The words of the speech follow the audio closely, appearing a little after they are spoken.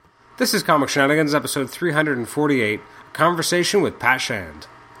This is Comic Shenanigans, episode 348, a conversation with Pat Shand.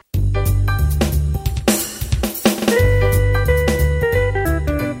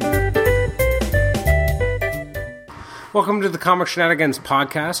 Welcome to the Comic Shenanigans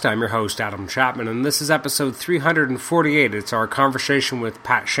podcast. I'm your host, Adam Chapman, and this is episode 348. It's our conversation with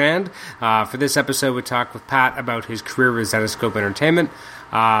Pat Shand. For this episode, we talk with Pat about his career with Zenescope Entertainment,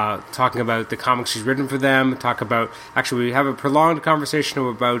 talking about the comics he's written for them, we have a prolonged conversation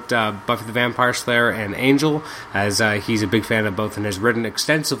about Buffy the Vampire Slayer and Angel, as he's a big fan of both and has written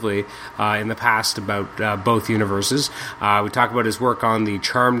extensively in the past about both universes. We talk about his work on the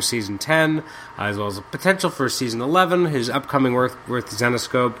Charmed Season 10, as well as the potential for Season 11, his upcoming work with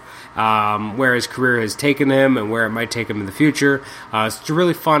Zenescope, where his career has taken him and where it might take him in the future. It's a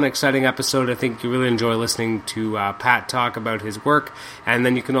really fun, exciting episode. I think you really enjoy listening to Pat talk about his work, and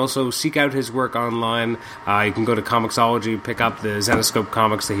then you can also seek out his work online. You can go to Comixology, pick up the Zenescope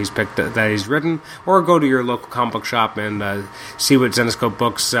comics that he's written, or go to your local comic book shop and see what Zenescope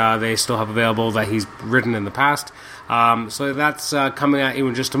books they still have available that he's written in the past. So that's coming at you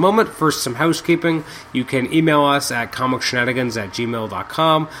in just a moment. First, some housekeeping. You can email us at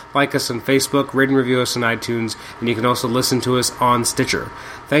comicshenanigans@gmail.com, like us on Facebook, rate and review us on iTunes, and you can also listen to us on Stitcher.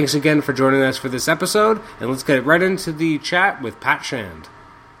 Thanks again for joining us for this episode, and let's get right into the chat with Pat Shand.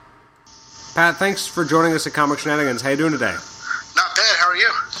 Pat, thanks for joining us at Comic Shenanigans. How you doing today? Not bad. How are you?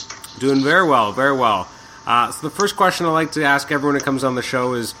 Doing very well, very well. So the first question I like to ask everyone who comes on the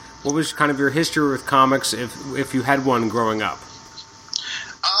show is, what was kind of your history with comics, if you had one growing up?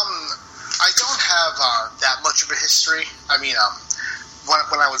 I don't have that much of a history. I mean,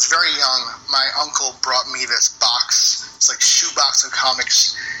 when I was very young, my uncle brought me this box. It's like a shoebox of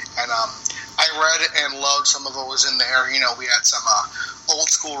comics, and I read and loved some of what was in there. You know, we had some old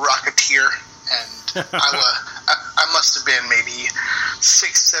school Rocketeer, and I must have been maybe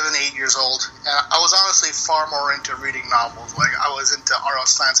 6, 7, 8 years old. And I was honestly far more into reading novels. Like, I was into R.L.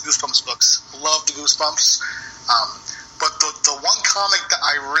 Stine's Goosebumps books. Loved the Goosebumps. But the one comic that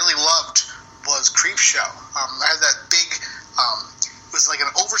I really loved was Creepshow. I had that big, it was like an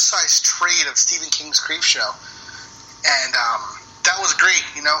oversized trade of Stephen King's Creepshow. And that was great,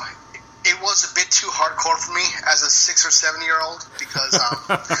 you know. It was a bit too hardcore for me as a 6 or 7 year old because,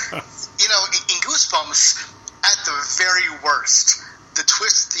 you know, in Goosebumps, at the very worst, the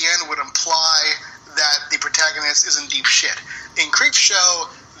twist at the end would imply that the protagonist is in deep shit. In Creepshow,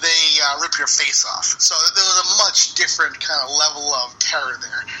 they rip your face off. So there was a much different kind of level of terror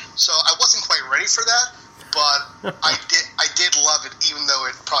there. So I wasn't quite ready for that, but I did love it, even though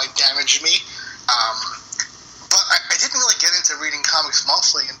it probably damaged me. But I didn't really get into reading comics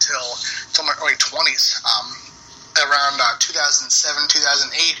monthly until my early 20s, around 2007,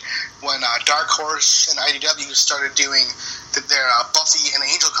 2008, when Dark Horse and IDW started doing their Buffy and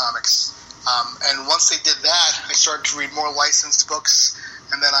Angel comics. And once they did that, I started to read more licensed books,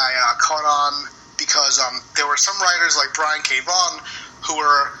 and then I caught on because there were some writers like Brian K. Vaughan who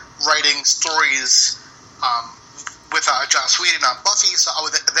were writing stories with Joss Whedon on Buffy, so I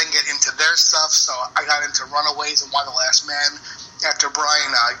would then get into their stuff. So I got into Runaways and Why the Last Man after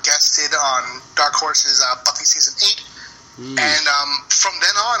Brian guested on Dark Horse's Buffy Season 8. And from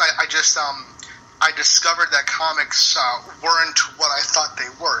then on, I discovered that comics weren't what I thought they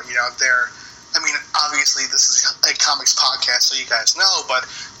were. You know, obviously this is a comics podcast, so you guys know, but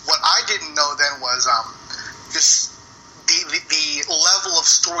what I didn't know then was just the level of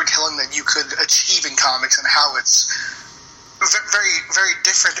storytelling that you could achieve in comics and how it's very, very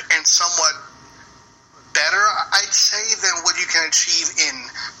different and somewhat better, I'd say, than what you can achieve in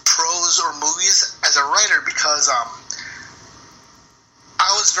prose or movies as a writer, because I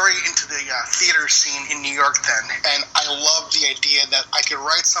was very into the theater scene in New York then, and I loved the idea that I could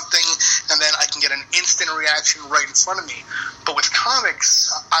write something and then I can get an instant reaction right in front of me. But with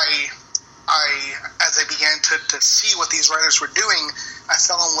comics, as I began to see what these writers were doing, I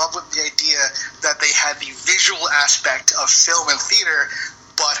fell in love with the idea that they had the visual aspect of film and theater,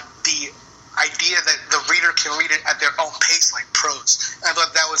 but the idea that the reader can read it at their own pace like prose. And I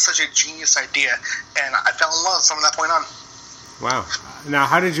thought that was such a genius idea, and I fell in love from that point on. Wow. Now,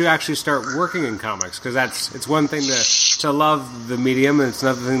 how did you actually start working in comics? Because it's one thing to love the medium, and it's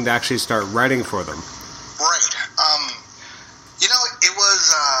another thing to actually start writing for them. Right. You know, it was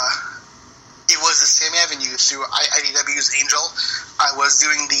the same avenue through IDW's Angel. I was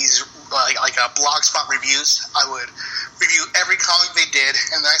doing these like Blogspot reviews. I would review every comic they did,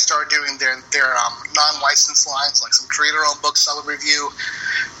 and then I started doing their non-licensed lines, like some creator-owned books I would review.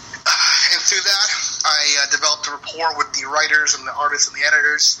 And through that, I developed a rapport with the writers and the artists and the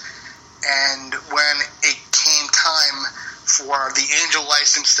editors. And when it came time for the Angel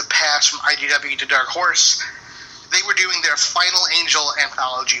license to pass from IDW to Dark Horse. They were doing their final Angel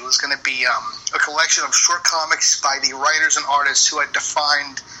anthology. It was going to be a collection of short comics by the writers and artists who had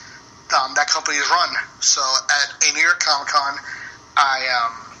defined that company's run. So at a New York Comic-Con,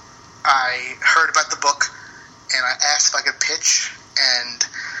 I heard about the book, and I asked if I could pitch, and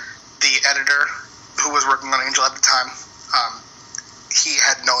the editor, who was working on Angel at the time, he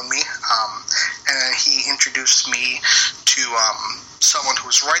had known me, and he introduced me to someone who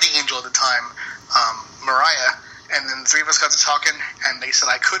was writing Angel at the time, Mariah. And then the three of us got to talking, and they said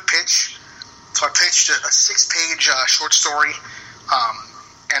I could pitch. So I pitched a 6-page short story.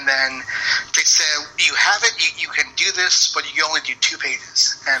 And then they said, you have it, you can do this, but you can only do 2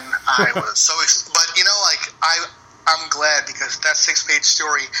 pages. And I was so excited. But, I'm glad, because that 6-page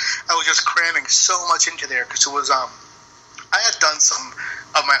story, I was just cramming so much into there, because it was, I had done some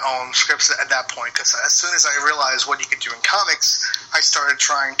of my own scripts at that point, because as soon as I realized what you could do in comics, I started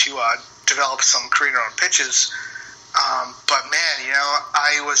trying to develop some creator-owned pitches. But man,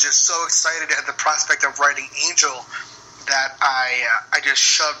 I was just so excited at the prospect of writing Angel that I just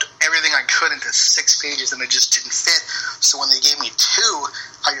shoved everything I could into 6 pages, and it just didn't fit. So when they gave me 2,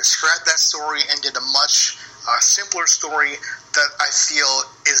 I just scrapped that story and did a much simpler story that I feel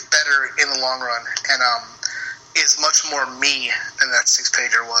is better in the long run, and is much more me than that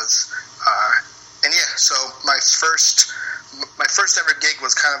 6-pager was. And yeah, so my first ever gig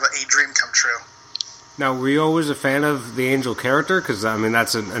was kind of a dream come true. Now, were you always a fan of the Angel character? Because,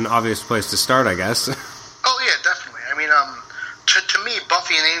 that's an obvious place to start, I guess. Oh, yeah, definitely. To me,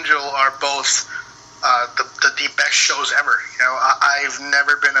 Buffy and Angel are both the best shows ever. I've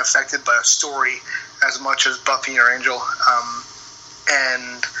never been affected by a story as much as Buffy or Angel.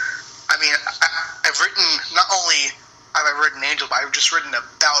 And, I've written, not only have I written Angel, but I've just written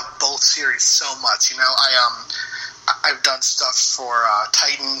about both series so much. I've done stuff for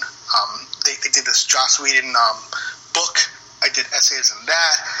Titan. They did this Joss Whedon book. I did essays on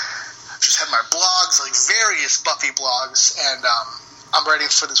that. I've just had my blogs, like various Buffy blogs, and I'm writing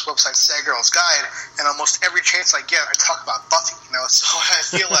for this website, Sad Girl's Guide, and almost every chance I get, I talk about Buffy. So I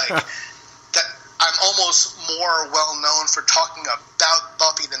feel like that I'm almost more well known for talking about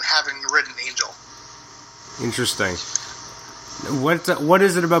Buffy than having written Angel. Interesting. What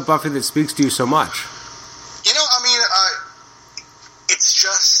is it about Buffy that speaks to you so much?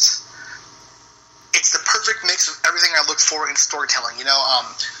 It's the perfect mix of everything I look for in storytelling. You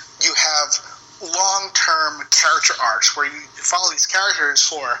have long-term character arcs where you follow these characters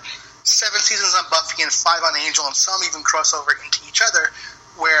for 7 seasons on Buffy and 5 on Angel, and some even cross over into each other,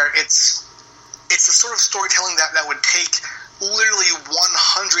 where it's the sort of storytelling that would take literally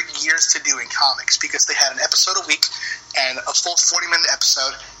 100 years to do in comics, because they had an episode a week and a full 40-minute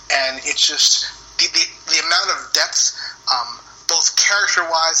episode, and it's just the amount of depth, both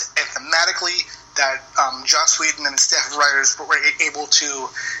character-wise and thematically, that Joss Whedon and his staff of writers were able to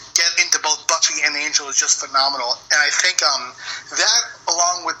get into both Buffy and Angel is just phenomenal. And I think that,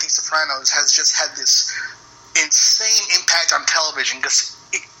 along with The Sopranos, has just had this insane impact on television, because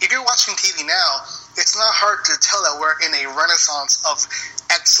if you're watching TV now, it's not hard to tell that we're in a renaissance of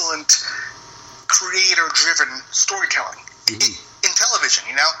excellent creator-driven storytelling in television,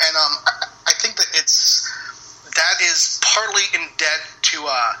 and I think that that is partly in debt to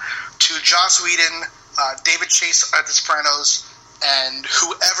Joss Whedon, David Chase at The Sopranos, and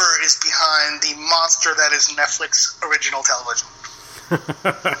whoever is behind the monster that is Netflix original television.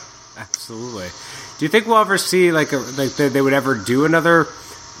 Absolutely. Do you think we'll ever see they would ever do another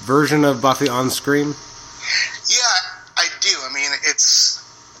version of Buffy on screen? Yeah, I do.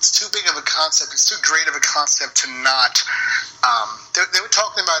 It's too big of a concept. It's too great of a concept to not. They were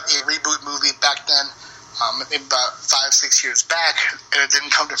talking about a reboot movie back then, about 5-6 years back, and it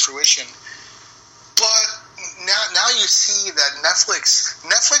didn't come to fruition. But now you see that Netflix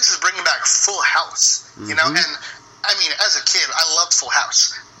is bringing back Full House, and as a kid, I loved Full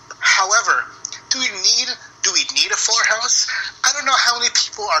House. However, do we need a Fuller House? I don't know how many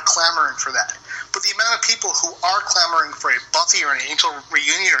people are clamoring for that, but the amount of people who are clamoring for a Buffy or an Angel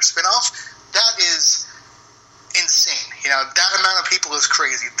reunion or spinoff, that is insane. That amount of people is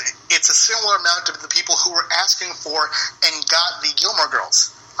crazy. It's a similar amount to the people who were asking for and got the Gilmore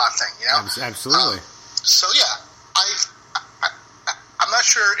Girls thing. Absolutely. So yeah, I'm not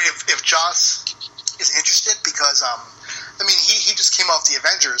sure if Joss is interested, because he just came off the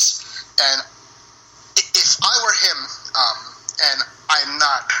Avengers, and if I were him, and I'm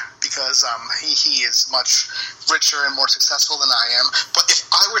not, because he is much richer and more successful than I am, but if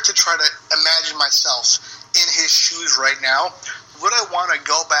I were to try to imagine myself in his shoes right now, would I want to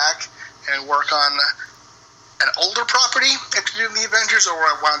go back and work on an older property if you're doing the Avengers, or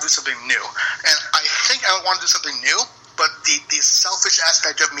I want to do something new. And I think I would want to do something new, but the selfish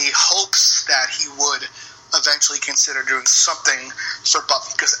aspect of me hopes that he would eventually consider doing something for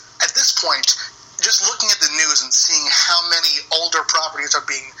Buffy. Because at this point, just looking at the news and seeing how many older properties are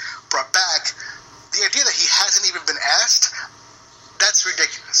being brought back, the idea that he hasn't even been asked, that's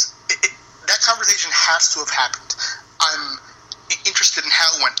ridiculous. That conversation has to have happened. I'm interested in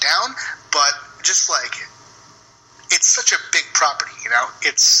how it went down, but just like, it's such a big property, you know?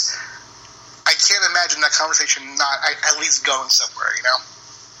 I can't imagine that conversation not at least going somewhere, you know?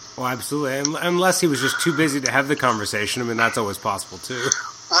 Well, absolutely. Unless he was just too busy to have the conversation. I mean, that's always possible, too.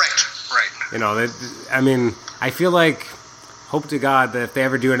 Right. You know, I feel like, hope to God that if they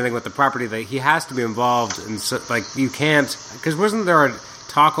ever do anything with the property, that he has to be involved. And so, like, you can't, because wasn't there a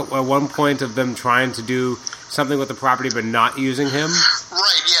talk at one point of them trying to do something with the property but not using him?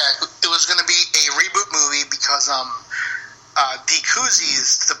 Right, yeah. It was going to be a reboot movie because the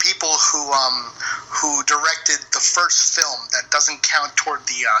Koozies, the people who directed the first film that doesn't count toward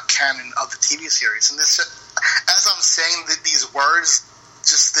the canon of the TV series. And this, as I'm saying these words,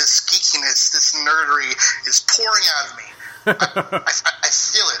 just this geekiness, this nerdery is pouring out of me. I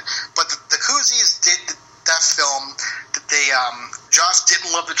feel it. But the Koozies did that film. That Joss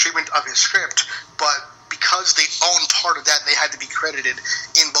didn't love the treatment of his script, but because they own part of that, they had to be credited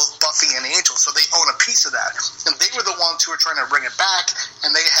in both Buffy and Angel, so they own a piece of that. And they were the ones who were trying to bring it back,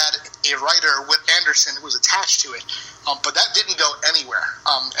 and they had a writer, Whit Anderson, who was attached to it. But that didn't go anywhere.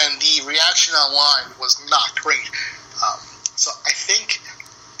 And the reaction online was not great. So I think,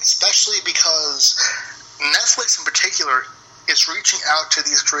 especially because Netflix in particular is reaching out to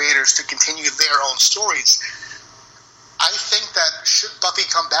these creators to continue their own stories, I think that should Buffy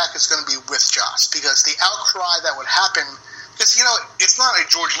come back, it's going to be with Joss, because the outcry that would happen, because, you know, it's not a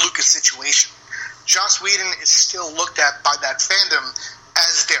George Lucas situation. Joss Whedon is still looked at by that fandom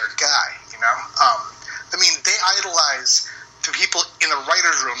as their guy, you know? I mean, they idolize the people in the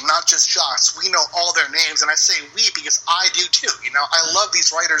writer's room, not just Joss. We know all their names, and I say we because I do too, you know? I love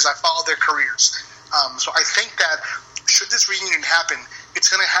these writers. I follow their careers. So I think that should this reunion happen, it's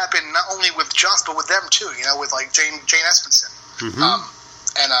going to happen not only with Joss, but with them too, you know, with like Jane Espenson. Mm-hmm.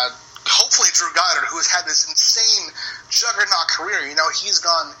 And hopefully Drew Goddard, who has had this insane juggernaut career, you know, he's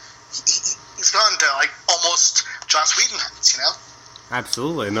gone to like almost Joss Whedon heights, you know?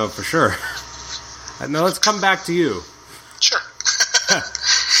 Absolutely, no, for sure. Now let's come back to you. Sure.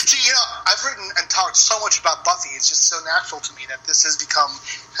 See, you know, I've written and talked so much about Buffy, it's just so natural to me that this has become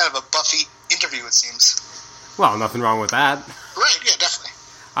kind of a Buffy interview, it seems. Well, nothing wrong with that. Right, yeah, definitely.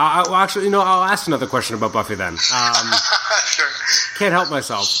 Well, actually, you know, I'll ask another question about Buffy then. Sure. Can't help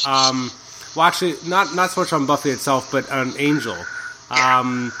myself. Well, actually, not so much on Buffy itself, but on Angel.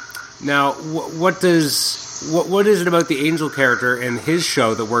 Yeah. Now, what is it about the Angel character and his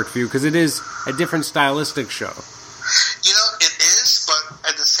show that worked for you? Because it is a different stylistic show. You know, it is, but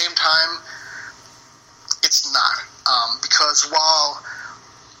at the same time, it's not. Because while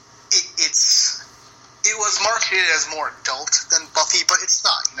it was marketed as more adult than Buffy, but it's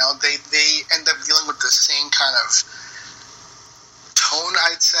not. You know, they end up dealing with the same kind of tone,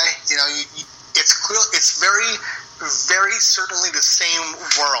 I'd say. You know, it's clear, it's very, very certainly the same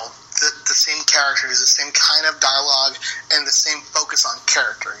world, the same characters, the same kind of dialogue, and the same focus on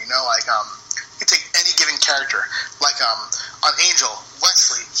character. You know, like you take any given character, like on Angel,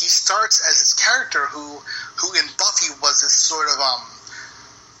 Wesley. He starts as this character who in Buffy was this sort of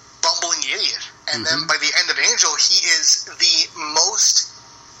bumbling idiot. And then by the end of Angel, he is the most...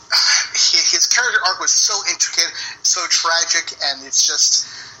 His character arc was so intricate, so tragic, and it's just...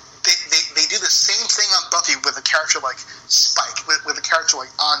 They do the same thing on Buffy with a character like Spike, with a character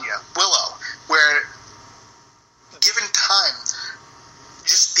like Anya, Willow, where, given time,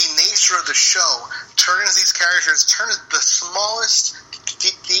 just the nature of the show turns these characters, turns the smallest,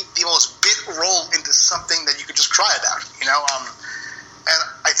 the most bit role into something that you could just cry about, you know? And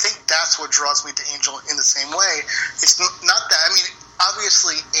I think that's what draws me to Angel in the same way. It's not that, I mean,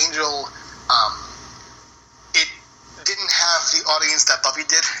 obviously Angel, it didn't have the audience that Buffy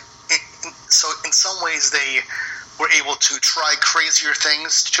did. So in some ways they were able to try crazier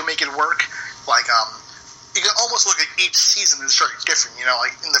things to make it work. Like, you can almost look at each season as very different. You know,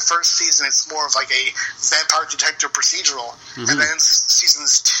 like in the first season, it's more of like a vampire detective procedural. And then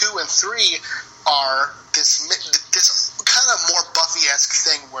seasons 2 and 3 are this kind of more Buffy-esque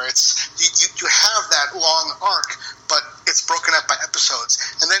thing where it's you have that long arc, but it's broken up by episodes.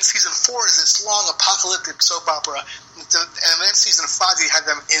 And then season 4 is this long apocalyptic soap opera, and then season 5 you have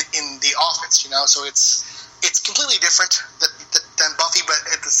them in the office. You know, so it's completely different than Buffy, but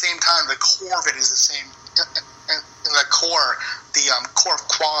at the same time the core of it is the same. the core, core of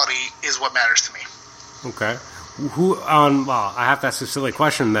quality is what matters to me. Okay. Well, I have to ask a silly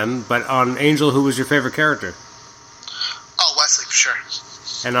question then, but on Angel, who was your favorite character? Oh, Wesley, for sure.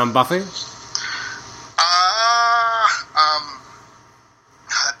 And on Buffy?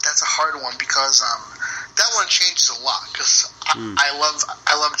 That's a hard one because that one changes a lot because I love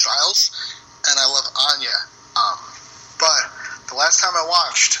Giles and I love Anya. But the last time I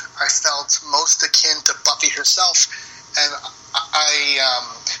watched, I felt most akin to Buffy herself, and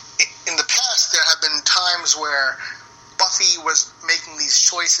in the past there have been times where Buffy was making these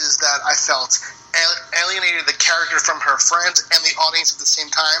choices that I felt alienated the character from her friends and the audience at the same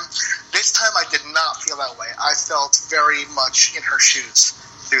time. This time I did not feel that way. I felt very much in her shoes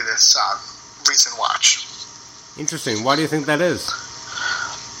through this recent watch. Interesting. Why do you think that is?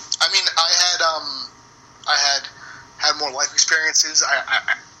 I mean, I had more life experiences.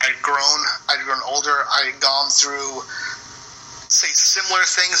 I'd grown older. I had gone through, say, similar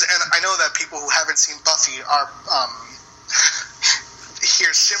things, and I know that people who haven't seen Buffy are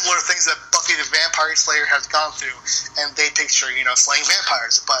hear similar things that Buffy the Vampire Slayer has gone through, and they picture, slaying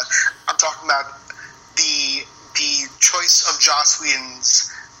vampires. But I'm talking about the choice of Joss Whedon's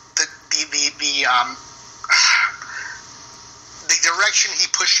the direction he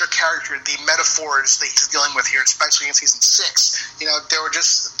pushed her character, the metaphors that he's dealing with here, especially in season 6. There were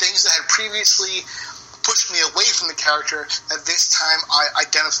just things that had previously pushed me away from the character that this time I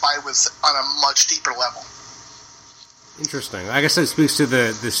identified with on a much deeper level. Interesting. I guess it speaks to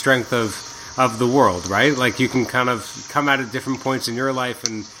the strength of the world, right? Like you can kind of come out at different points in your life,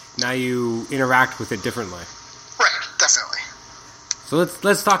 and now you interact with it differently. Right, definitely. So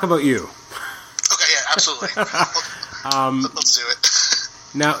let's talk about you. Okay, yeah, absolutely. Let's do it.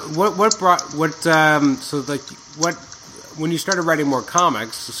 Now, when you started writing more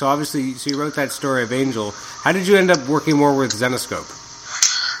comics, so you wrote that story of Angel, how did you end up working more with Zenescope?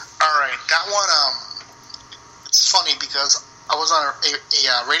 Alright, that one, it's funny because I was on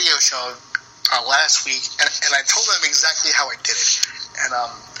a radio show last week, and I told them exactly how I did it. And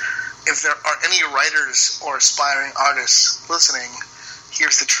if there are any writers or aspiring artists listening,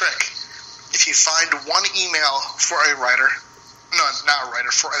 here's the trick. If you find one email for a writer, no, not a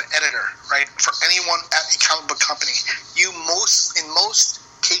writer, for an editor, right? For anyone at a comic book company, in most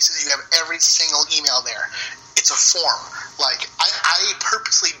cases, you have every single email there. It's a form. Like, I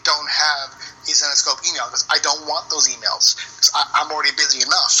purposely don't have a Zenescope email because I don't want those emails because I'm already busy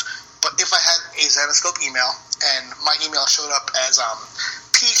enough. But if I had a Zenescope email and my email showed up as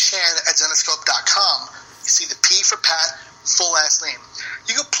pshand@zenescope.com, you see the P for Pat, full last name.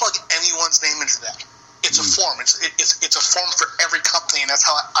 You can plug anyone's name into that. It's a form. It's a form for every company, and that's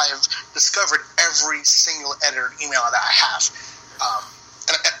how I've discovered every single editor email that I have.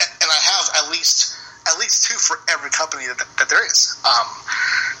 And I have at least two for every company that there is.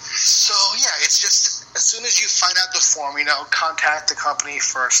 So yeah, it's just as soon as you find out the form, contact the company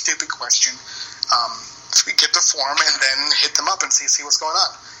for a stupid question. Get the form and then hit them up and see what's going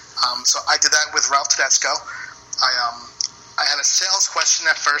on. So I did that with Ralph Tedesco. I had a sales question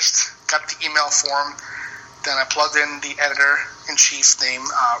at first, got the email form, then I plugged in the editor-in-chief named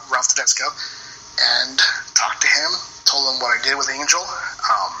Ralph Tedesco and talked to him, told him what I did with Angel.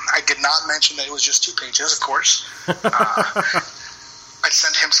 I did not mention that it was just 2 pages, of course. I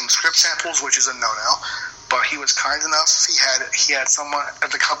sent him some script samples, which is a no-no, but he was kind enough. He had someone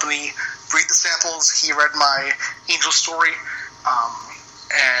at the company read the samples. He read my Angel story,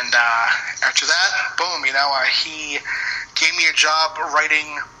 and after that, boom, he gave me a job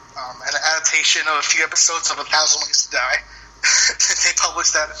writing an adaptation of a few episodes of 1,000 Ways to Die. They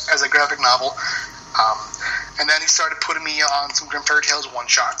published that as a graphic novel. And then he started putting me on some Grim Fairy Tales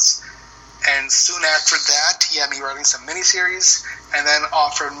one-shots. And soon after that, he had me writing some miniseries, and then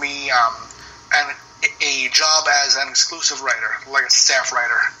offered me a job as an exclusive writer, like a staff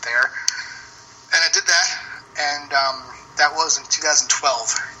writer there. And I did that, and that was in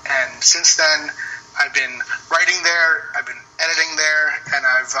 2012. And since then, I've been writing there, I've been editing there, and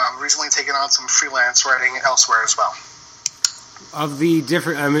I've recently taken on some freelance writing elsewhere as well. Of the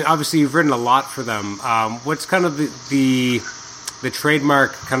different, obviously you've written a lot for them. What's kind of the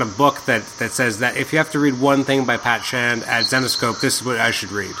trademark kind of book that says that if you have to read one thing by Pat Shand at Zenescope, this is what I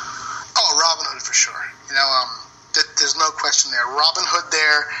should read? Oh, Robin Hood for sure. There's no question there. Robin Hood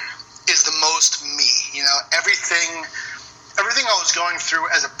there is the most me. Everything I was going through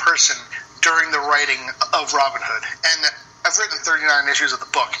as a person during the writing of Robin Hood, and I've written 39 issues of the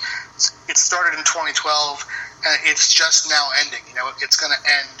book. It started in 2012, and it's just now ending. It's going to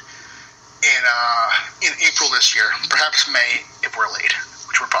end in April this year, perhaps May if we're late,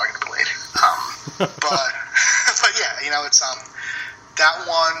 which we're probably going to be late. But yeah, It's that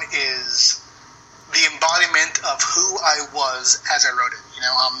one is the embodiment of who I was as I wrote it.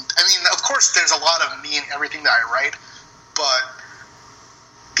 Of course, there's a lot of me in everything that I write, but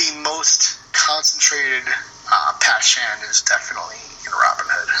the most concentrated Pat Shand is definitely in Robin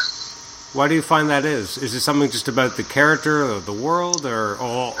Hood. Why do you find that is? Is it something just about the character or the world or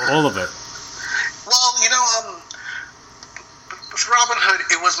all of it? Well, with Robin Hood,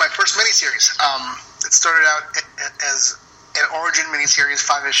 it was my first miniseries. It started out as an origin miniseries,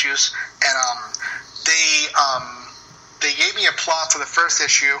 5 issues, and they gave me a plot for the first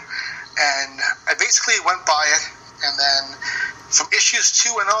issue, and I basically went by it, and then from issues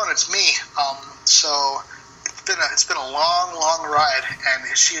 2 and on, it's me. So it's been a long, long ride,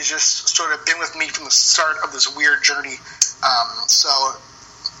 and she has just sort of been with me from the start of this weird journey.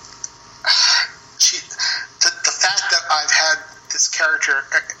 The fact that I've had this character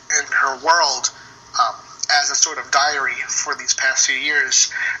in her world as a sort of diary for these past few years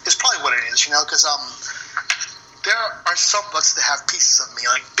is probably what it is, because there are some books that have pieces of me,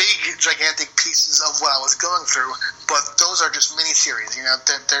 like big, gigantic pieces of what I was going through, but those are just miniseries,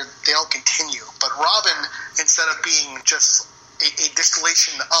 they don't continue. But Robin, instead of being just a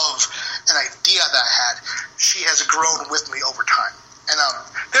distillation of an idea that I had, she has grown with me over time. And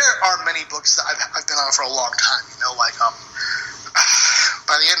there are many books that I've been on for a long time,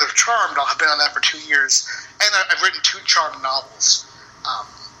 by the end of Charmed, I'll have been on that for 2 years, and I've written 2 Charmed novels.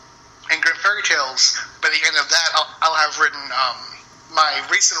 And Grim Fairy Tales, by the end of that, I'll have written, my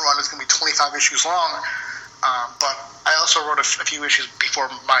recent run is going to be 25 issues long, but I also wrote a few issues before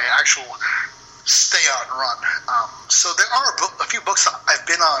my actual stay-on run. So there are a few books I've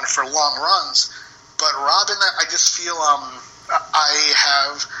been on for long runs, but Robin, I just feel I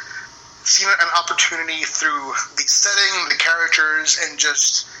have seen an opportunity through the setting, the characters, and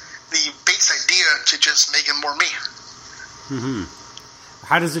just the base idea to just make it more me. Mm-hmm.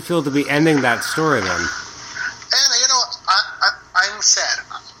 How does it feel to be ending that story then? And I'm sad.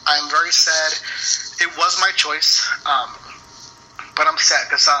 I'm very sad. It was my choice, but I'm sad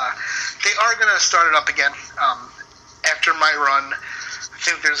because they are going to start it up again after my run. I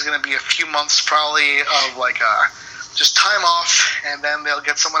think there's going to be a few months probably of just time off, and then they'll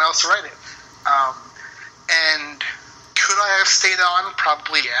get someone else to write it. And could I have stayed on?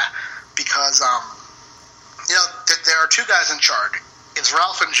 Probably, yeah, because there are 2 guys in charge. It's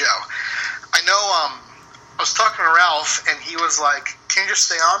Ralph and Joe. I know I was talking to Ralph, and he was like, can you just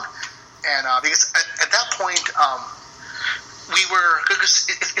stay on? And because at that point,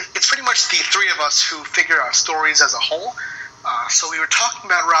 it's pretty much the 3 of us who figure out stories as a whole. So we were talking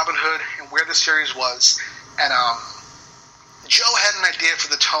about Robin Hood and where the series was, and Joe had an idea for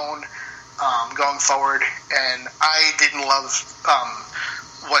the tone going forward, and I didn't love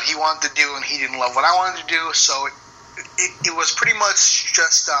what he wanted to do, and he didn't love what I wanted to do, so it was pretty much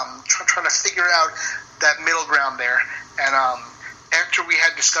just trying to figure out that middle ground there. And after we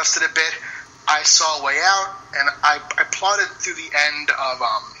had discussed it a bit, I saw a way out, and I plotted through the end of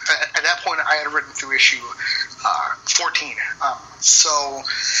at that point I had written through issue 14. So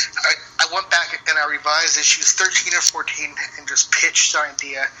I went back and I revised issues 13 or 14 and just pitched the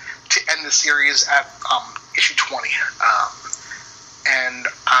idea to end the series at issue 20. And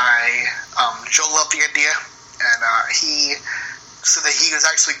Joe loved the idea, and he said that he was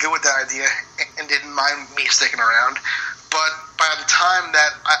actually good with that idea and didn't mind me sticking around. But by the time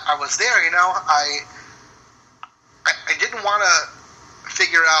that I was there, I didn't want to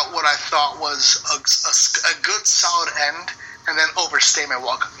figure out what I thought was a good, solid end and then overstay my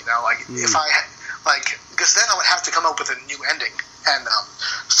welcome. If I because then I would have to come up with a new ending. And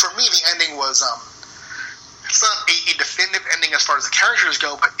for me, the ending was it's not a definitive ending as far as the characters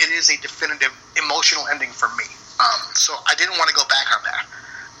go, but it is a definitive emotional ending for me. So I didn't want to go back on that.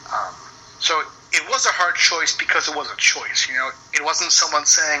 So it was a hard choice because it was a choice. It wasn't someone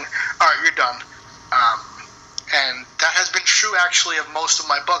saying, "All right, you're done." And that has been true, actually, of most of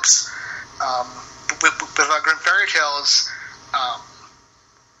my books. With Grim Fairy Tales,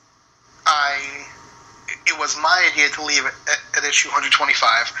 it was my idea to leave at issue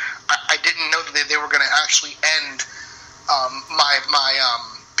 125. I didn't know that they were going to actually end my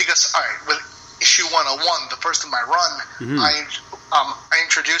because, all right, with issue 101, the first of my run, mm-hmm. I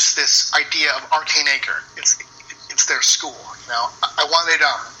introduced this idea of Arcane Acre. It's their school. I wanted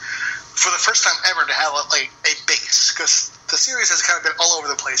for the first time ever to have a base, because the series has kind of been all over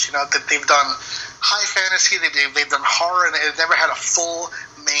the place. That they've done high fantasy, they've done horror, and they've never had a full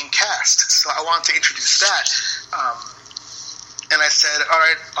main cast. So I wanted to introduce that. And I said, all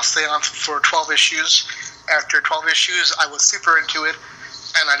right, I'll stay on for 12 issues. After 12 issues, I was super into it,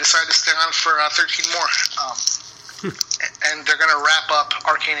 and I decided to stay on for 13 more. and they're going to wrap up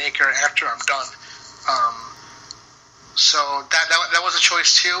Arcane Acre after I'm done. So that was a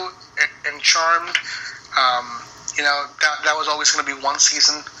choice too. And Charmed, that was always going to be one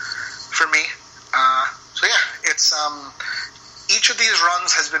season for me. So yeah, it's each of these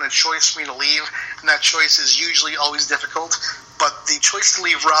runs has been a choice for me to leave, and that choice is usually always difficult. But the choice to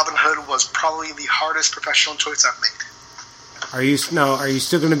leave Robin Hood was probably the hardest professional choice I've made. Are you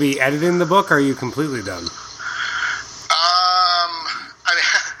still going to be editing the book, or are you completely done? I mean,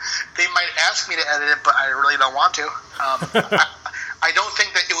 they might ask me to edit it, but I really don't want to. I don't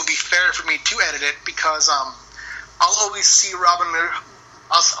think that it would be fair for me to edit it, because I'll always see Robin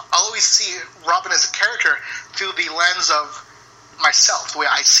as a character through the lens of myself, the way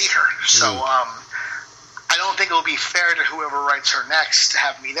I see her. So I don't think it will be fair to whoever writes her next to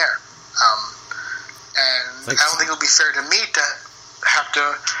have me there. And I don't think it would be fair to me to have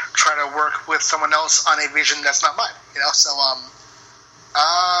to try to work with someone else on a vision that's not mine. So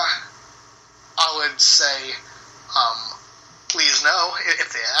I would say please no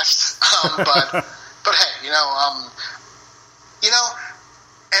if they asked. But hey,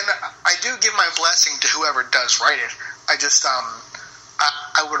 and I do give my blessing to whoever does write it. I just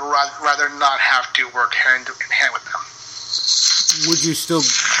I would rather not have to work hand in hand with them. Would you still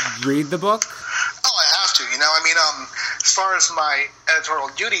read the book? Oh, I have to. As far as my editorial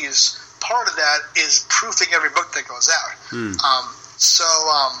duties, part of that is proofing every book that goes out.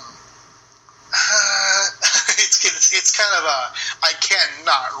 It's kind of I can't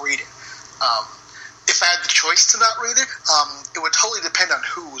not read it. If I had the choice to not read it, it would totally depend on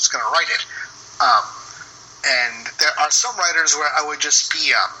who's going to write it. And there are some writers where I would just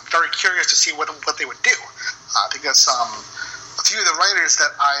be very curious to see what they would do, because a few of the writers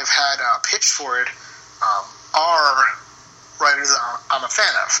that I've had pitched for it are writers that I'm a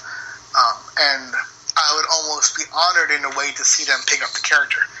fan of, and I would almost be honored in a way to see them pick up the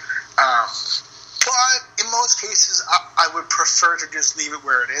character. But in most cases, I would prefer to just leave it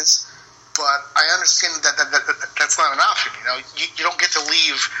where it is. But I understand that that's not an option. You don't get to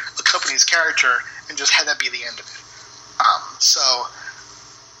leave a company's character and just have that be the end of it. So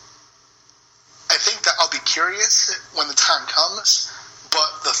I think that I'll be curious when the time comes,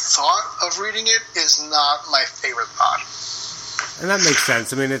 but the thought of reading it is not my favorite thought. And that makes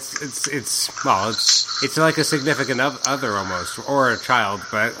sense. I mean, it's like a significant other almost, or a child,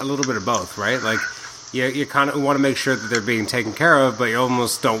 but a little bit of both, right? Like you kind of want to make sure that they're being taken care of, but you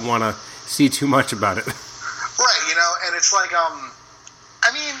almost don't want to see too much about it. Right, and it's like,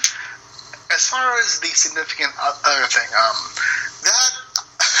 as far as the significant other thing, that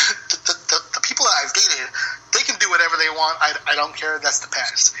the people that I've dated, they can do whatever they want. I don't care. That's the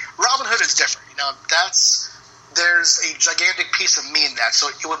past. Robin Hood is different. There's a gigantic piece of me in that. So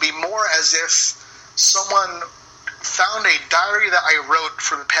it would be more as if someone found a diary that I wrote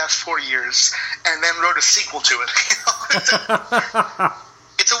for the past 4 years and then wrote a sequel to it.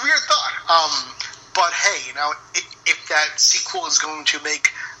 It's a weird thought. But hey, if that sequel is going to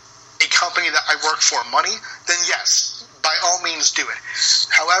make a company that I work for money, then yes, by all means do it.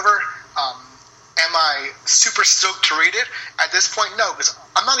 However, am I super stoked to read it? At this point, no, because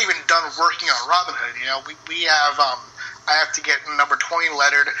I'm not even done working on Robin Hood. We have, I have to get number 20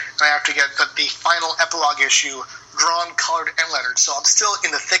 lettered, and I have to get the final epilogue issue drawn, colored, and lettered. So I'm still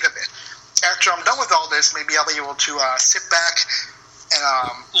in the thick of it. After I'm done with all this, maybe I'll be able to sit back and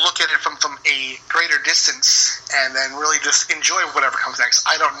look at it from a greater distance, and then really just enjoy whatever comes next.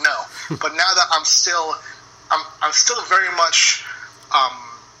 I don't know, but now that I'm still very much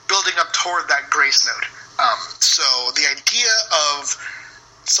building up toward that grace note. So the idea of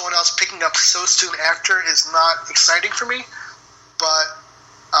someone else picking up so soon after is not exciting for me, but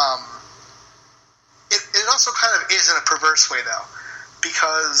it also kind of is in a perverse way, though,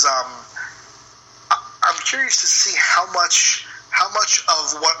 because I'm curious to see how much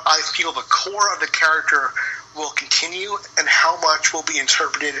of what I feel the core of the character will continue and how much will be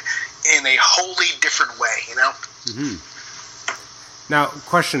interpreted in a wholly different way, Mm-hmm. Now,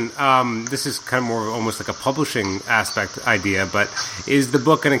 question, this is kind of more almost like a publishing aspect idea, but is the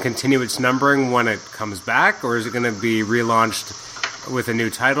book going to continue its numbering when it comes back, or is it going to be relaunched with a new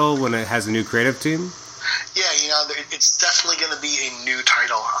title when it has a new creative team? Yeah, it's definitely going to be a new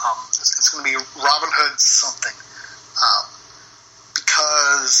title. It's going to be Robin Hood something.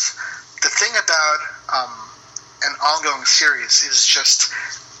 Because the thing about an ongoing series is just,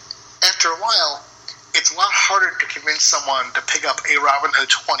 after a while, it's a lot harder to convince someone to pick up a Robin Hood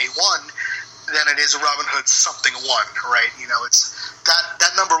 21 than it is a Robin Hood something 1, right? It's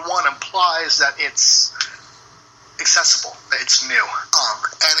that number 1 implies that it's accessible, that it's new.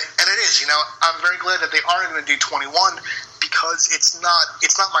 And it is, I'm very glad that they are going to do 21 because it's not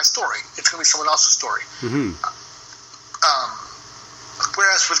my story. It's going to be someone else's story. Mm-hmm.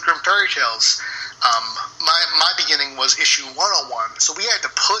 Whereas with Grim Fairy Tales, my beginning was issue 101, so we had to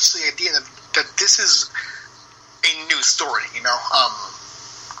push the idea that this is a new story, and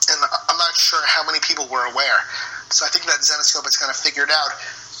I'm not sure how many people were aware. So I think that Zenescope has kind of figured out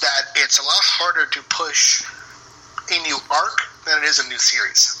that it's a lot harder to push a new arc than it is a new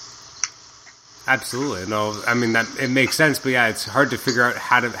series. Absolutely. No, I mean, that it makes sense, but yeah, it's hard to figure out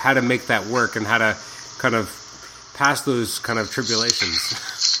how to make that work and how to kind of pass those kind of tribulations.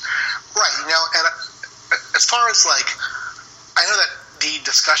 Right, and as far as, I know that the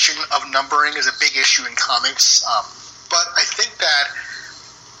discussion of numbering is a big issue in comics, but I think that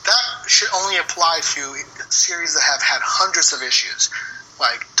should only apply to series that have had hundreds of issues.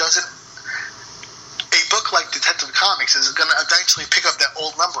 Doesn't a book like Detective Comics is going to eventually pick up that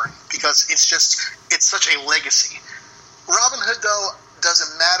old numbering because it's such a legacy. Robin Hood, though,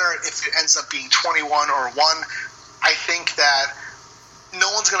 doesn't matter if it ends up being 21 or 1. I think that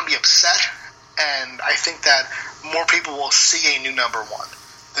no one's going to be upset, and I think that more people will see a new number 1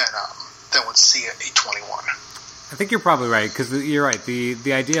 than would see a 21. I think you're probably right, because you're right.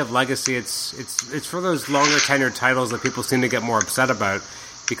 The idea of legacy, it's for those longer tenured titles that people seem to get more upset about,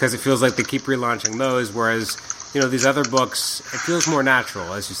 because it feels like they keep relaunching those, whereas these other books, it feels more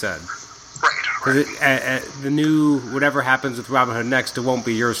natural, as you said. Right. Because the new whatever happens with Robin Hood next, it won't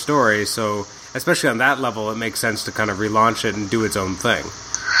be your story. So, especially on that level, it makes sense to kind of relaunch it and do its own thing.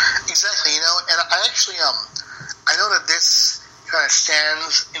 Exactly. And I actually I know that this kind of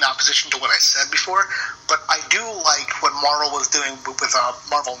stands in opposition to what I said before, but I do like what Marvel was doing with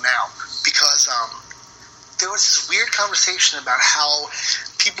Marvel Now, because there was this weird conversation about how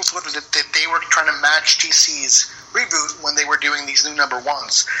people thought that they were trying to match DC's reboot when they were doing these new number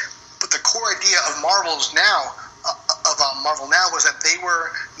 1s. But the core idea of Marvel Now was that they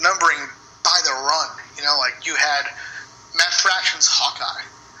were numbering by the run. You had Matt Fraction's Hawkeye.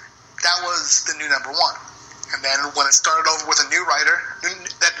 That was the new number 1. And then when it started over with a new writer,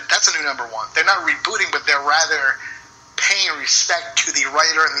 that's a new number 1. They're not rebooting, but they're rather paying respect to the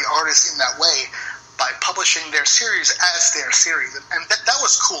writer and the artist in that way by publishing their series as their series. And that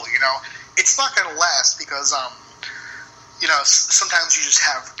was cool, It's not going to last because, sometimes you just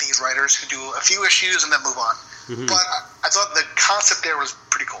have these writers who do a few issues and then move on. Mm-hmm. But I thought the concept there was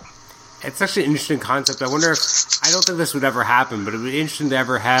pretty cool. It's actually an interesting concept. I wonder if, I don't think this would ever happen, but it would be interesting to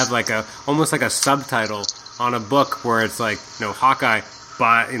ever have almost like a subtitle on a book where it's Hawkeye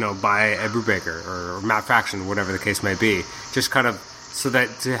by Ed Brubaker or Matt Fraction, whatever the case may be. Just kind of so that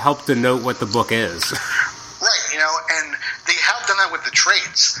to help denote what the book is. Right, and they have done that with the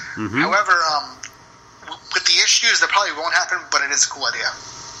trades. Mm-hmm. However, with the issues, that probably won't happen, but it is a cool idea.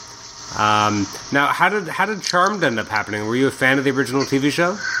 Now, how did Charmed end up happening? Were you a fan of the original TV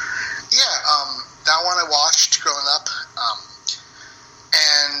show? Yeah, that one I watched growing up,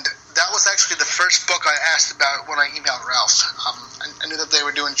 and that was actually the first book I asked about when I emailed Ralph. I knew that they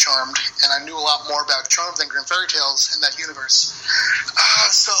were doing Charmed, and I knew a lot more about Charmed than Grim Fairy Tales in that universe.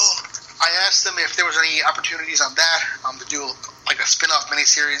 So I asked them if there was any opportunities on that to do a spin-off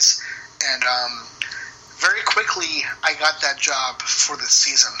miniseries, and very quickly I got that job for this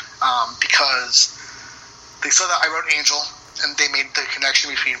season because they saw that I wrote Angel, and they made the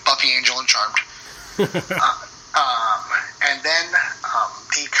connection between Buffy, Angel, and Charmed. And then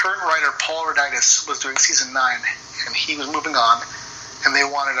the current writer, Paul Roditis, was doing season 9, and he was moving on, and they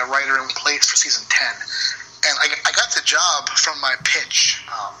wanted a writer in place for season 10. And I got the job from my pitch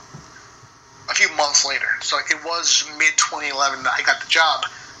a few months later. So it was mid-2011 that I got the job,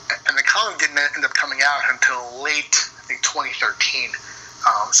 and the comic didn't end up coming out until late, I think, 2013.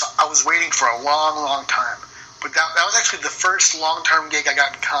 So I was waiting for a long, long time. But that was actually the first long-term gig I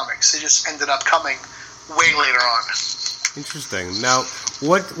got in comics. It just ended up coming way later on. Interesting. Now,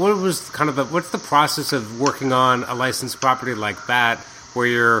 what was what's the process of working on a licensed property like that, where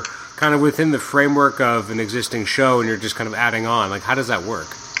you're kind of within the framework of an existing show and you're just kind of adding on? How does that work?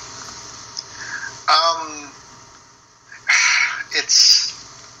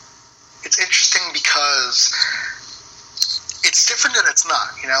 It's interesting because it's different and it's not.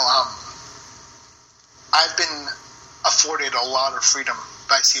 I've been afforded a lot of freedom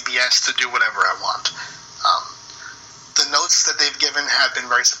by CBS to do whatever I want. The notes that they've given have been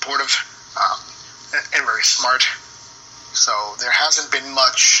very supportive and very smart. So there hasn't been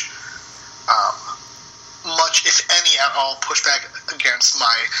much, if any at all, pushback against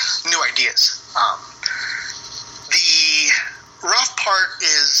my new ideas. The rough part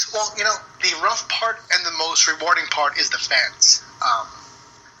is, the rough part and the most rewarding part is the fans.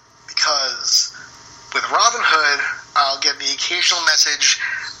 Because with Robin Hood, I'll get the occasional message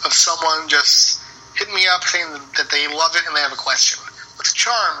of someone just hitting me up saying that they love it and they have a question. With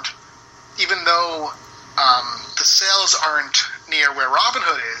Charmed, even though the sales aren't near where Robin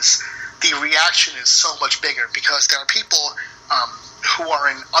Hood is, the reaction is so much bigger because there are people who are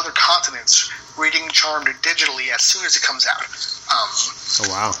in other continents reading Charmed digitally as soon as it comes out. Oh,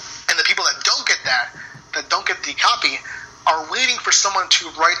 wow. And the people that don't get that don't get the copy, are waiting for someone to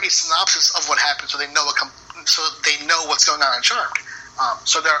write a synopsis of what happened so they know what's going on in Charmed.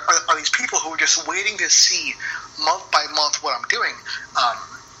 So there are these people who are just waiting to see month by month what I'm doing,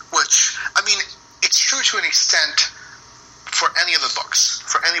 which, I mean, it's true to an extent for any of the books,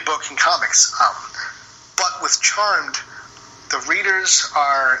 for any book in comics. But with Charmed, the readers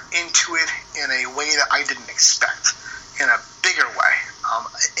are into it in a way that I didn't expect, in a bigger way,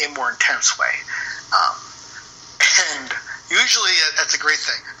 a more intense way. And usually that's a great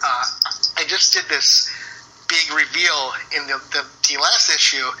thing. I just did this big reveal in the last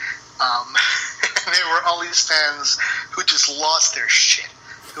issue, and there were all these fans who just lost their shit.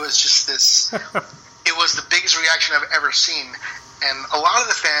 It was just this... It was the biggest reaction I've ever seen, and a lot of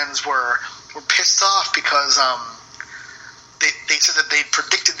the fans were pissed off because they said that they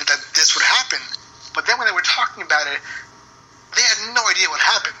predicted that this would happen, but then when they were talking about it, they had no idea what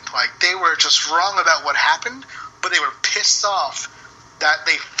happened. Like, they were just wrong about what happened, but they were pissed off that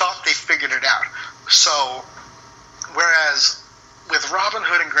they thought they figured it out. So, whereas with Robin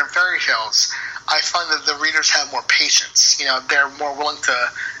Hood and Grim Fairy Tales, I find that the readers have more patience. You know, they're more willing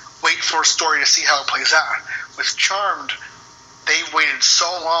to wait for a story to see how it plays out. With Charmed, they've waited so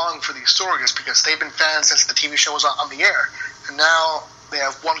long for these stories because they've been fans since the TV show was on the air. And now they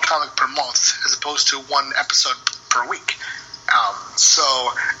have one comic per month as opposed to one episode per week.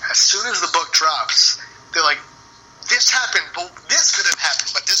 So as soon as the book drops, they're like, this happened, but this could have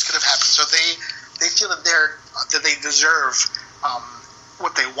happened, but this could have happened. So they feel that they deserve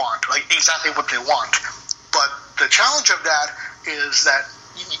what they want, like exactly what they want. But the challenge of that is that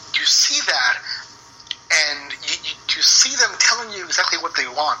you see that, and you see them telling you exactly what they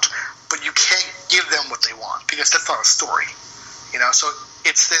want, but you can't give them what they want because that's not a story, you know. So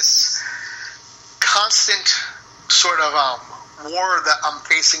it's this constant sort of war that I'm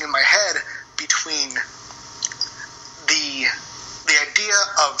facing in my head between the idea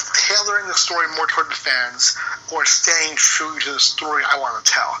of tailoring the story more toward the fans or staying true to the story I want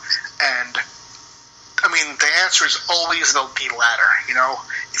to tell. And I mean, the answer is always the latter. You know,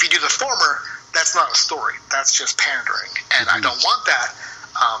 if you do the former, that's not a story. That's just pandering, and I don't want that.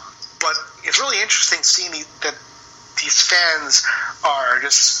 But it's really interesting seeing that these fans are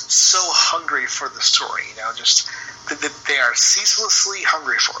just so hungry for the story. You know, just that they are ceaselessly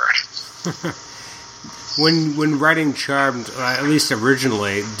hungry for it. When writing Charmed, at least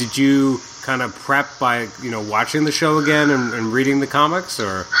originally, did you kind of prep by watching the show again and reading the comics,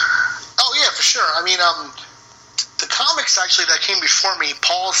 or? Oh yeah, for sure. I mean, the comics actually that came before me,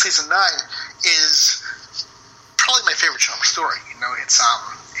 Paul season 9, is probably my favorite Charmed story. You know, it's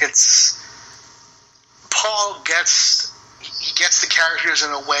Paul gets the characters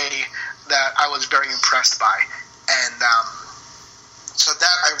in a way that I was very impressed by, and so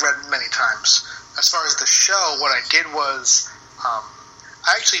that I've read many times. As far as the show, what I did was I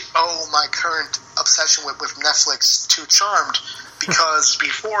actually owe my current obsession with Netflix to Charmed, because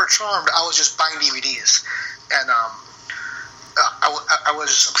before Charmed, I was just buying DVDs, and I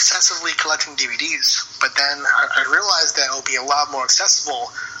was obsessively collecting DVDs. But then I realized that it would be a lot more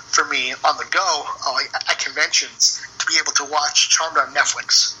accessible for me on the go, at conventions, to be able to watch Charmed on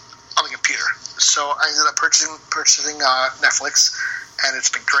Netflix on the computer. So I ended up purchasing Netflix, and it's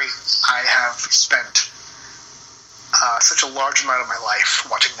been great. I have spent such a large amount of my life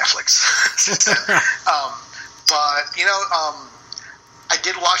watching Netflix since then. But, I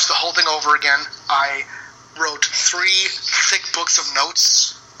did watch the whole thing over again. I wrote 3 thick books of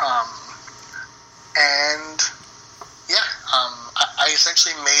notes, and I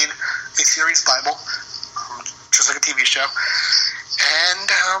essentially made a series Bible, just like a TV show, and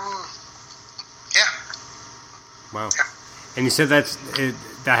wow. Yeah. And you said that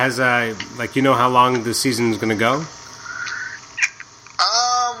has how long the season is going to go?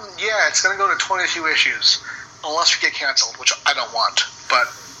 Yeah, it's going to go to 22 issues, unless we get canceled, which I don't want. But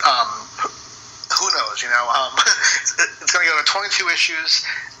who knows? It's going to go to 22 issues,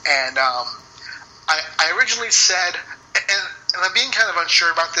 and I originally said, and I'm being kind of unsure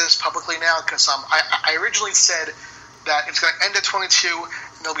about this publicly now, because I originally said that it's going to end at 22,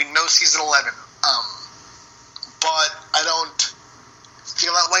 and there'll be no season 11. But I don't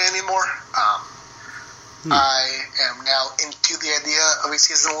feel that way anymore. I am now into the idea of a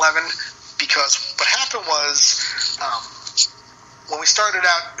season 11 because what happened was when we started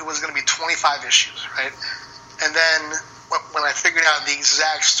out, it was going to be 25 issues, right? And then when I figured out the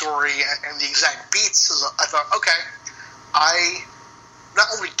exact story and the exact beats, I thought, okay, not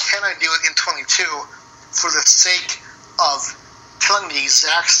only can I do it in 22 for the sake of telling the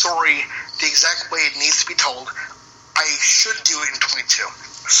exact story the exact way it needs to be told, I should do it in 22.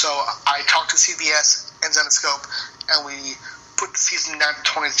 So I talked to CBS and Zenescope, and we put the season down to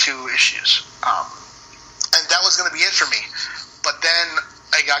 22 issues. And that was going to be it for me. But then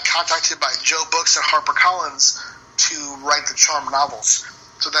I got contacted by Joe Books and HarperCollins to write the Charm novels.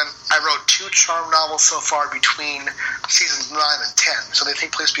 So then I wrote 2 Charm novels so far between seasons 9 and 10. So they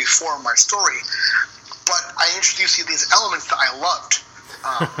take place before my story. But I introduced you these elements that I loved.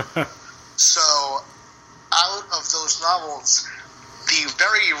 So out of those novels, the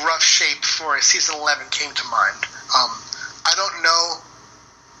very rough shape for a season 11 came to mind. I don't know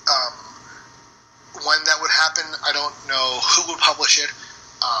when that would happen. I don't know who would publish it.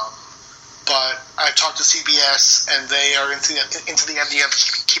 But I talked to CBS, and they are into the idea of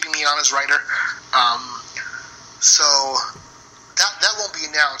keeping me on as writer. So that won't be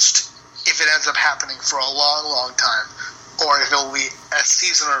announced if it ends up happening for a long, long time, or if it will be a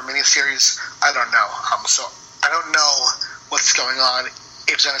season or a miniseries. I don't know. So I don't know what's going on.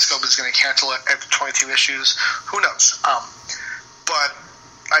 If Zenescope is going to cancel it at 22 issues, who knows? But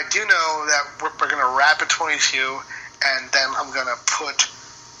I do know that we're going to wrap at 22, and then I'm going to put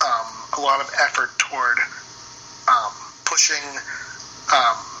a lot of effort toward pushing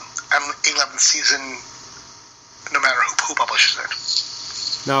an 11th season, no matter who publishes it.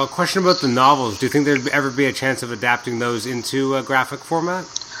 Now, a question about the novels. Do you think there'd ever be a chance of adapting those into a graphic format?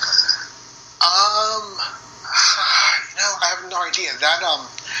 I have no idea. That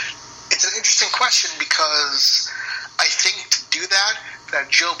it's an interesting question because I think to do that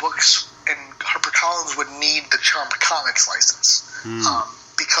Joe Books and HarperCollins would need the Charm Comics license.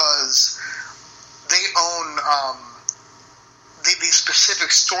 Because they own the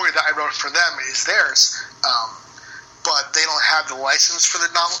specific story that I wrote for them is theirs, but they don't have the license for the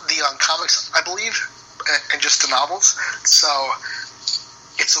novel, the comics, I believe, and just the novels. So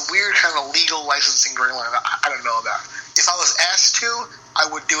it's a weird kind of legal licensing gray line that I don't know about. If I was asked to, I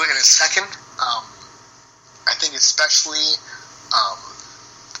would do it in a second. I think especially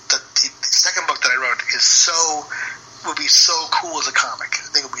the second book that I wrote would be so cool as a comic. I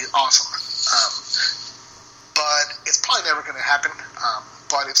think it would be awesome. But it's probably never going to happen.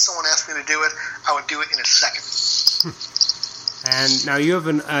 But if someone asked me to do it, I would do it in a second. And now you have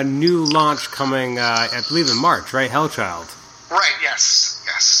a new launch coming, I believe, in March, right? Hellchild. Right, yes.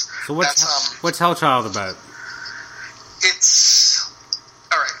 So what's Hellchild about? It's...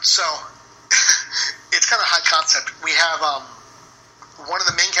 Alright, so... it's kind of high concept. We have... one of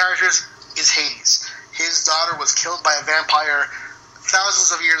the main characters is Hades. His daughter was killed by a vampire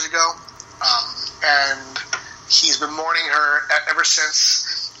thousands of years ago, and he's been mourning her ever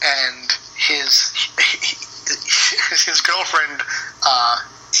since. And his girlfriend,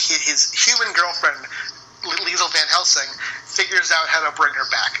 his human girlfriend, Liesl Van Helsing, figures out how to bring her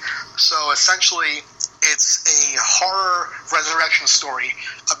back. So essentially, it's a horror resurrection story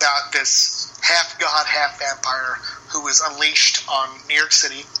about this half god, half vampire who is unleashed on New York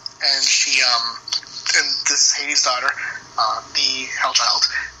City, and she and this Hades' daughter, the Hellchild,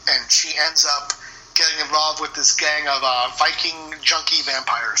 and she ends up getting involved with this gang of Viking junkie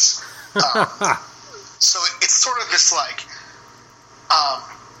vampires. So it's sort of this like,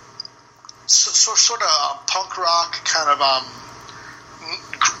 sort of punk rock kind of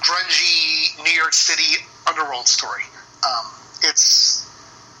grungy New York City underworld story. It's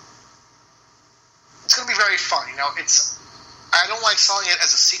going to be very fun. You know, I don't like selling it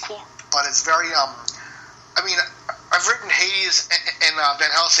as a sequel, but it's very I've written Hades and Van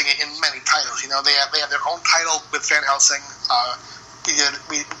Helsing in many titles. You know, they have their own title with Van Helsing. We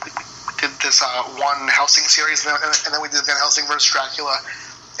did this one Helsing series, and then we did Van Helsing vs. Dracula,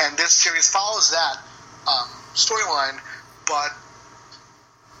 and this series follows that storyline, but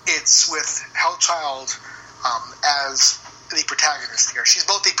it's with Hellchild as the protagonist here. She's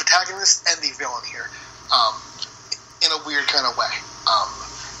both the protagonist and the villain here, in a weird kind of way.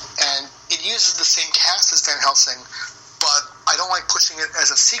 And it uses the same cast as Van Helsing, but I don't like pushing it as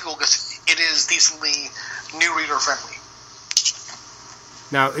a sequel because it is decently new reader friendly.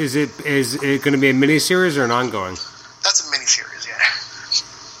 Now, is it going to be a miniseries or an ongoing? That's a miniseries,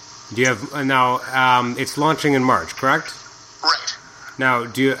 yeah. Do you have now? It's launching in March, correct? Right. Now,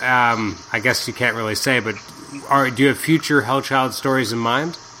 do you, I guess you can't really say, but do you have future Hellchild stories in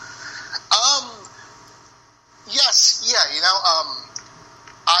mind? Yes, yeah,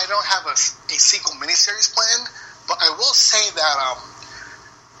 I don't have a sequel miniseries planned, but I will say that,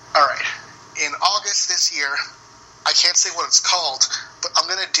 alright, in August this year, I can't say what it's called, but I'm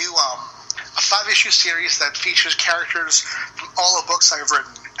going to do a 5-issue series that features characters from all the books I've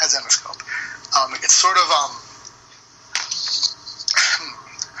written as Zenescope. It's sort of,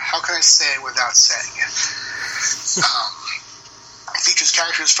 how can I say it without saying it? It features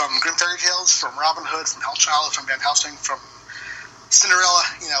characters from Grim Fairy Tales, from Robin Hood, from Hellchild, from Van Helsing, from Cinderella.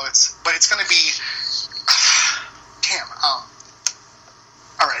 But it's going to be,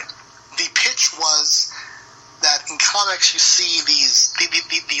 all right. The pitch was that in comics you see these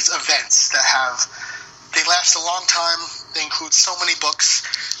events that they last a long time. They include so many books,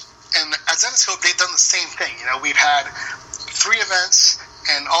 and at Zenescope they've done the same thing. We've had 3 events,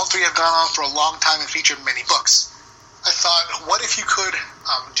 and all 3 have gone on for a long time and featured many books. I thought, what if you could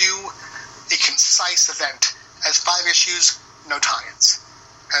do a concise event as 5 issues, no tie-ins,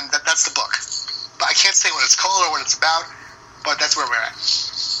 and that's the book. But I can't say what it's called or what it's about, but that's where we're at.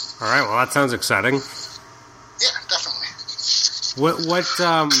 All right, well, that sounds exciting. Yeah, definitely.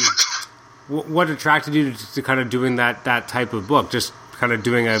 What attracted you to kind of doing that type of book? Just kind of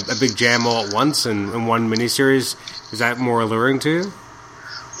doing a big jam all at once in one miniseries? Is that more alluring to you?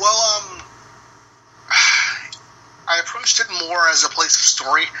 Well, I approached it more as a place of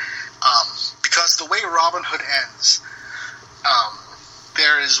story, because the way Robin Hood ends,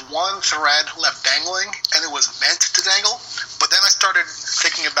 there is one thread left dangling, and it was meant to dangle, but then I started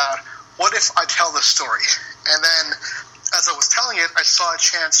thinking about, what if I tell the story? And then, as I was telling it, I saw a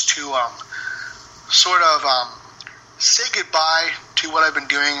chance to say goodbye to what I've been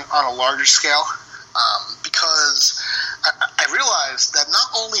doing on a larger scale, because I realized that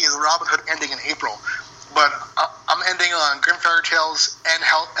not only is Robin Hood ending in April, but I'm ending on Grim Fairy Tales and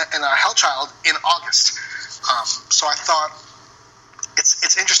Hellchild in August. So I thought,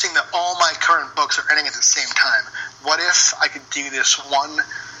 it's interesting that all my current books are ending at the same time. What if I could do this one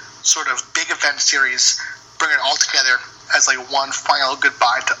sort of big event series, bring it all together as like one final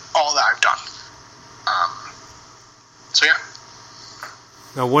goodbye to all that I've done. So yeah.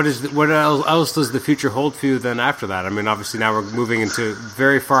 Now, what else does the future hold for you then after that? I mean, obviously now we're moving into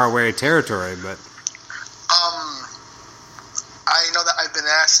very far away territory, but I know that I've been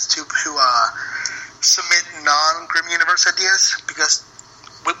asked to submit non-Grim Universe ideas, because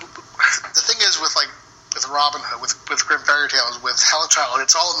the thing is with Robin Hood, with Grim Fairy Tales, with Hellchild,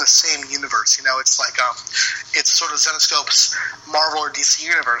 it's all in the same universe. It's like it's sort of Zenescope's Marvel or DC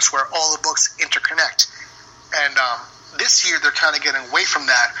universe where all the books interconnect. And this year they're kind of getting away from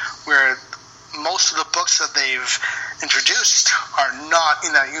that, where most of the books that they've introduced are not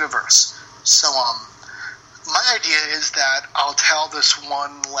in that universe. So my idea is that I'll tell this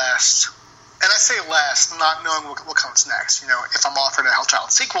one last, and I say last, not knowing what comes next. If I'm offered a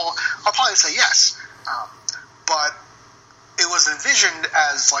Hellchild sequel, I'll probably say yes. But it was envisioned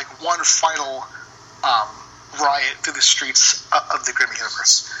as like one final riot through the streets of the Grim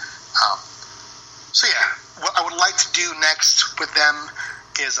Universe. So yeah, what I would like to do next with them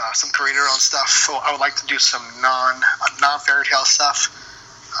is some creator-owned stuff. So I would like to do some non-fairy tale stuff,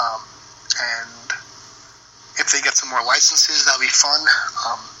 and if they get some more licenses, that'll be fun.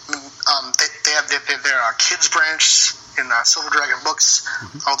 They have their kids branch in Silver Dragon Books.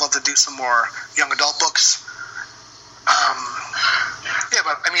 Mm-hmm. I would love to do some more young adult books. Yeah,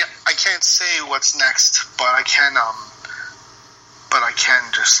 but I mean, I can't say what's next, but I can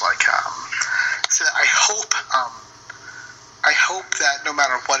just like say that I hope that no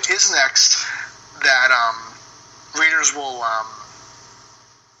matter what is next, that readers will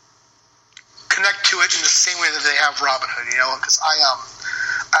connect to it in the same way that they have Robin Hood. Because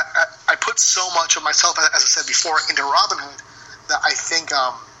I put so much of myself, as I said before, into Robin Hood that I think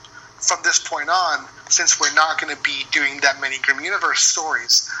from this point on, since we're not going to be doing that many Grim Universe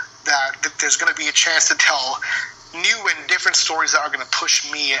stories, that there's going to be a chance to tell new and different stories that are going to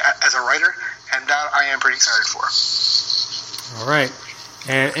push me as a writer, and that I am pretty excited for. All right.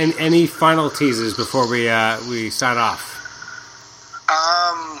 And any final teases before we sign off?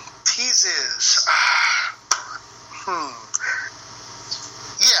 Teases.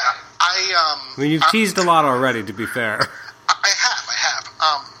 Yeah, I mean, you've teased a lot already, to be fair. I have.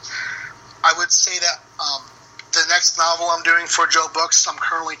 I would say that the next novel I'm doing for Joe Books, I'm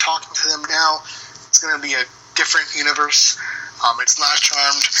currently talking to them now. It's going to be a different universe. It's not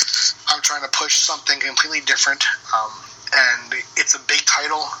Charmed. I'm trying to push something completely different, and it's a big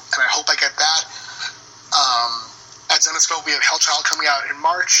title, and I hope I get that. At Zenescope, we have Hellchild coming out in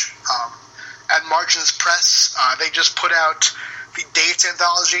March. At Margins Press, they just put out the Dates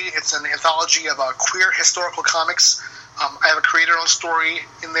anthology. It's an anthology of queer historical comics. I have a creator-owned story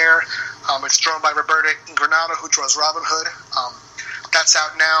in there. It's drawn by Roberta Ingranado, who draws Robin Hood. That's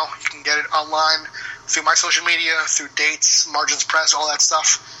out now. You can get it online through my social media, through Dates, Margins Press, all that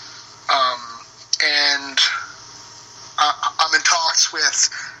stuff. And I'm in talks with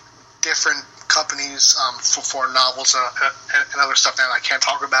different companies for novels and other stuff that I can't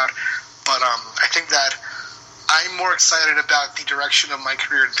talk about. But I think that I'm more excited about the direction of my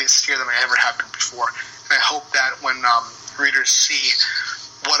career this year than I ever have been before. And I hope that when readers see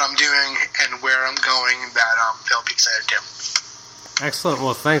what I'm doing and where I'm going, that they'll be excited too. Excellent.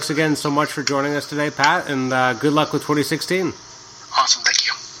 Well, thanks again so much for joining us today, Pat, and good luck with 2016. Awesome. Thank you.